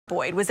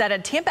Boyd was at a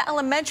Tampa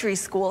elementary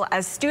school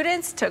as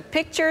students took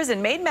pictures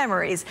and made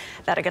memories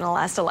that are going to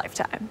last a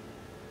lifetime.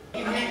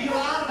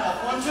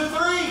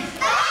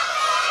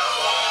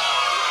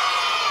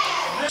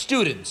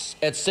 Students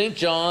at St.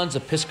 John's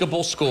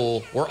Episcopal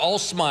School were all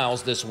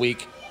smiles this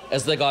week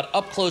as they got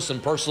up close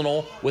and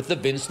personal with the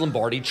Vince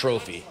Lombardi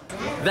Trophy.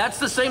 That's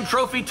the same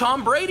trophy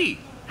Tom Brady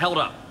held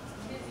up.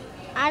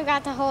 I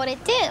got to hold it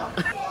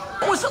too.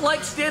 What was it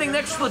like standing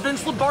next to the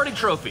Vince Lombardi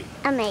Trophy?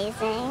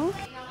 Amazing.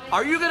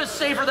 Are you going to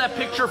savor that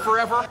picture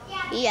forever?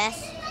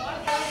 Yes.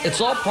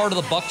 It's all part of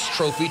the Bucs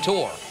Trophy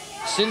Tour.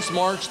 Since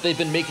March, they've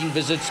been making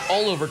visits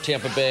all over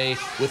Tampa Bay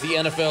with the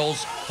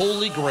NFL's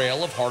holy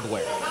grail of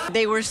hardware.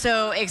 They were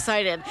so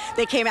excited.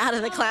 They came out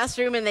of the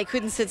classroom and they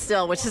couldn't sit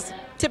still, which is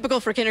typical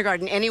for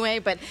kindergarten anyway,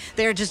 but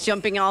they're just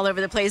jumping all over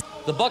the place.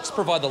 The Bucs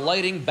provide the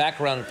lighting,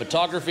 background, and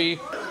photography.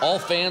 All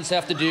fans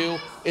have to do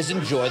is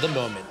enjoy the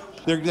moment.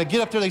 They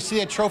get up there, they see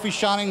that trophy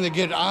shining,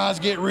 their eyes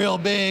get real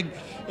big,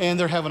 and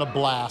they're having a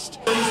blast.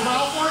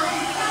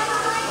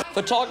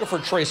 Photographer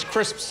Trace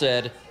Crisp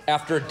said,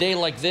 after a day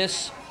like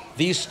this,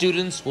 these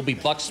students will be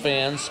Bucs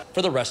fans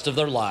for the rest of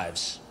their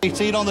lives. They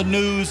see it on the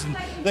news, and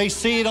they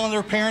see it on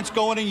their parents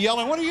going and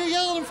yelling, "What are you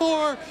yelling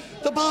for?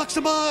 The Bucs,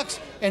 the Bucs!"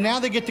 And now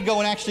they get to go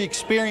and actually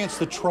experience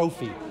the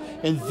trophy.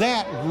 And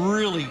that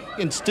really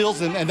instills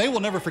them, and they will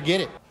never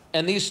forget it.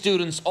 And these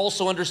students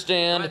also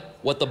understand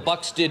what the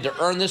Bucs did to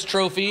earn this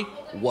trophy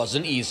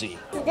wasn't easy.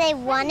 They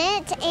won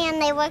it, and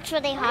they worked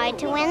really hard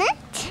to win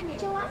it.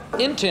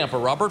 In Tampa,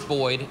 Robert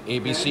Boyd,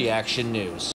 ABC Action News.